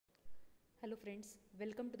Hello friends,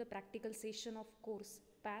 welcome to the practical session of course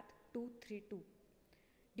Path 232.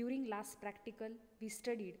 During last practical, we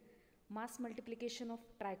studied mass multiplication of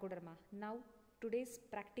trichoderma. Now today's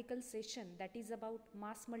practical session that is about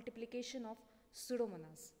mass multiplication of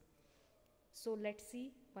Pseudomonas. So let's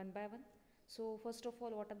see one by one. So first of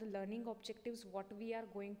all, what are the learning objectives, what we are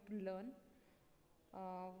going to learn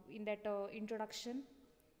in that introduction.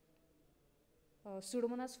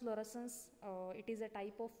 Pseudomonas fluorescens, it is a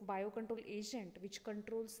type of biocontrol agent which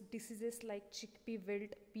controls diseases like chickpea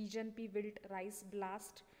wilt, pigeon pea wilt, rice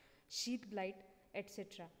blast, sheath blight,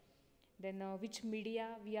 etc. Then which media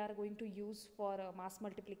we are going to use for mass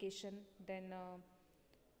multiplication. Then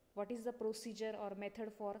what is the procedure or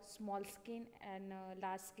method for small scale and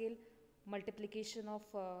large scale multiplication of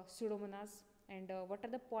Pseudomonas, and what are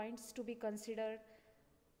the points to be considered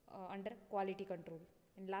under quality control.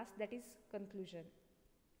 And last, that is conclusion.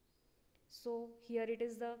 So here it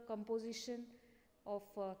is the composition of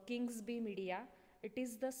Kingsby media. It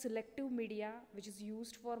is the selective media which is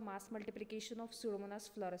used for mass multiplication of Pseudomonas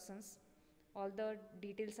fluorescens. All the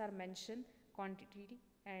details are mentioned, quantity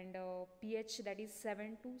and pH, that is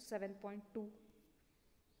 7 to 7.2.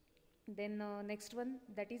 Then next one,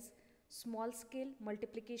 that is small scale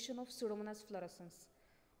multiplication of Pseudomonas fluorescens.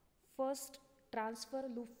 First, transfer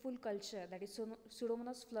loopful culture, that is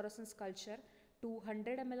Pseudomonas fluorescens culture, to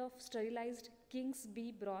 100 ml of sterilized King's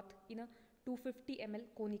bee broth in a 250 ml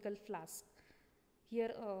conical flask.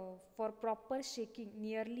 Here for proper shaking,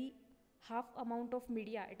 nearly half amount of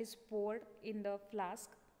media it is poured in the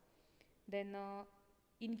flask. Then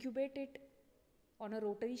incubate it on a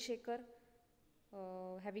rotary shaker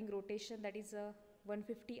having rotation, that is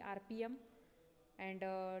 150 rpm, and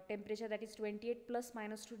temperature, that is 28 plus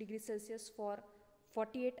minus 2 degrees Celsius for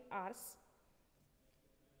 48 hours.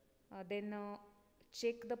 Then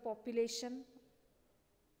check the population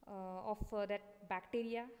of that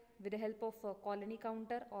bacteria with the help of colony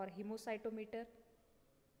counter or hemocytometer.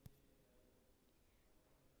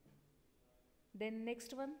 Then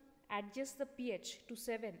next one, adjust the pH to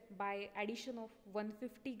 7 by addition of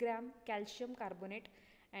 150 gram calcium carbonate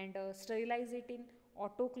and sterilize it in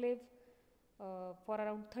autoclave for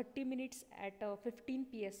around 30 minutes at 15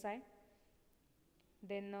 psi.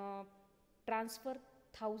 Then transfer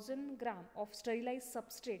 1000 gram of sterilized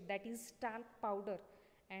substrate, that is talc powder,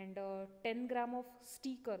 and 10 gram of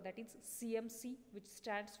sticker, that is CMC, which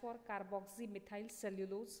stands for carboxymethyl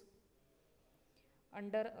cellulose,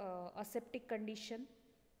 under aseptic condition.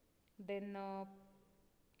 Then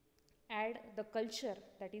add the culture,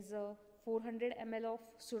 that is 400 ml of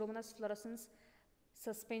Pseudomonas fluorescens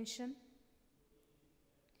suspension.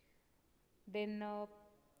 Then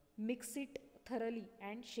mix it thoroughly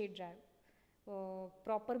and shade dry.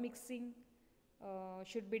 Proper mixing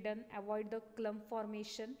should be done, avoid the clump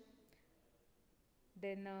formation.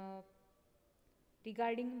 Then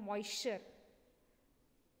regarding moisture,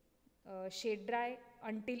 shade dry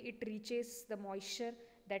until it reaches the moisture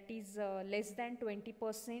that is less than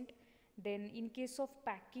 20%. Then in case of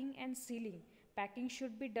packing and sealing, packing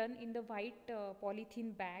should be done in the white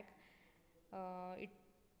polythene bag. It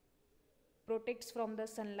protects from the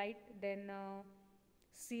sunlight. Then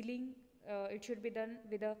sealing, it should be done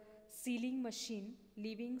with a sealing machine,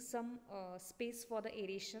 leaving some space for the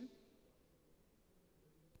aeration.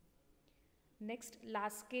 Next,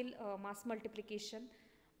 large scale mass multiplication.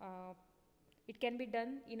 It can be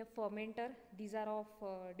done in a fermenter. These are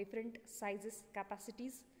of different sizes,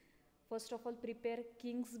 capacities. First of all, prepare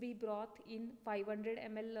King's bee broth in 500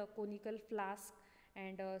 ml conical flask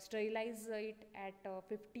and sterilize it at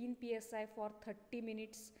 15 psi for 30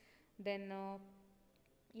 minutes. Then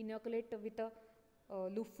inoculate with a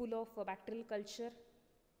loop full of bacterial culture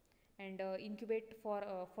and incubate for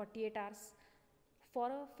 48 hours. For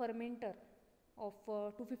a fermenter of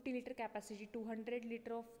 250 liter capacity, 200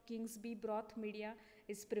 liter of King's bee broth media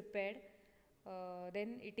is prepared.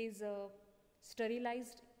 Then it is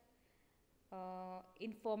sterilized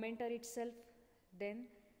in fermenter itself. Then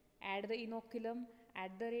add the inoculum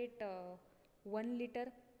at the rate 1 liter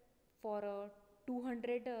for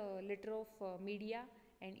 200 liter of media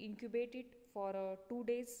and incubate it for 2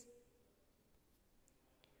 days.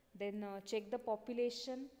 Then check the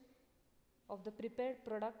population of the prepared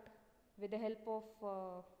product with the help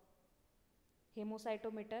of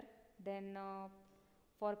hemocytometer. Then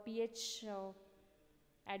for pH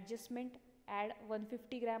adjustment, add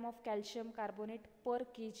 150 gram of calcium carbonate per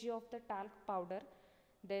kg of the talc powder.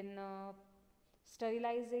 Then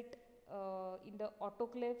sterilize it in the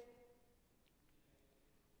autoclave,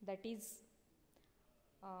 that is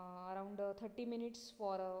around 30 minutes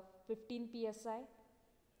for 15 psi.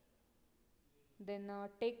 Then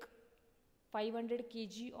take 500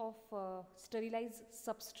 kg of sterilized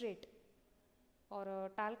substrate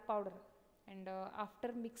or talc powder, and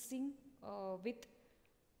after mixing with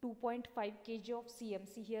 2.5 kg of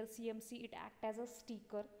CMC, here CMC it act as a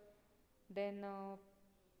sticker, then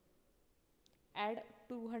add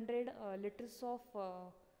 200 liters of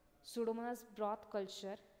Pseudomonas broth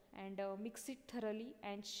culture and mix it thoroughly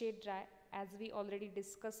and shade dry, as we already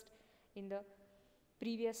discussed in the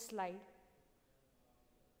previous slide.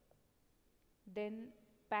 Then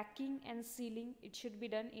packing and sealing, it should be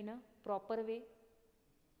done in a proper way.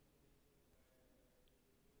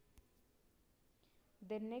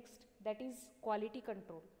 Then next, that is quality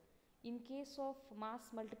control. In case of mass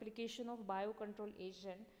multiplication of biocontrol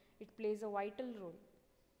agent, it plays a vital role.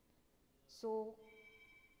 So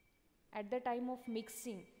at the time of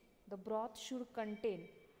mixing, the broth should contain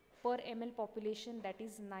per ml population, that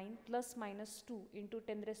is 9 plus minus 2 into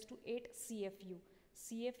 10 raised to 8 CFU.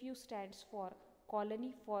 CFU stands for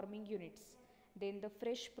colony forming units. Then the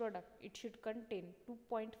fresh product, it should contain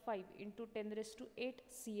 2.5 into 10 raised to 8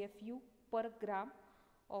 CFU per gram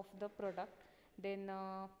of the product. Then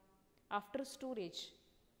after storage,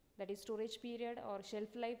 that is storage period or shelf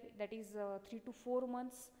life, that is 3 to 4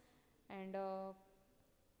 months, and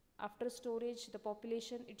after storage the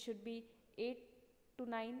population, it should be 8 to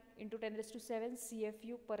 9 into 10 raised to 7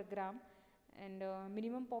 CFU per gram, and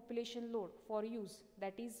minimum population load for use,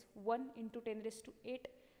 that is 1 into 10 raised to 8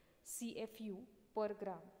 CFU per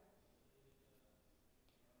gram.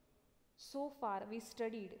 So far we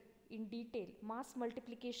studied in detail mass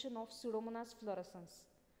multiplication of Pseudomonas fluorescens.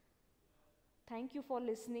 Thank you for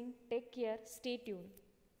listening. Take care. Stay tuned.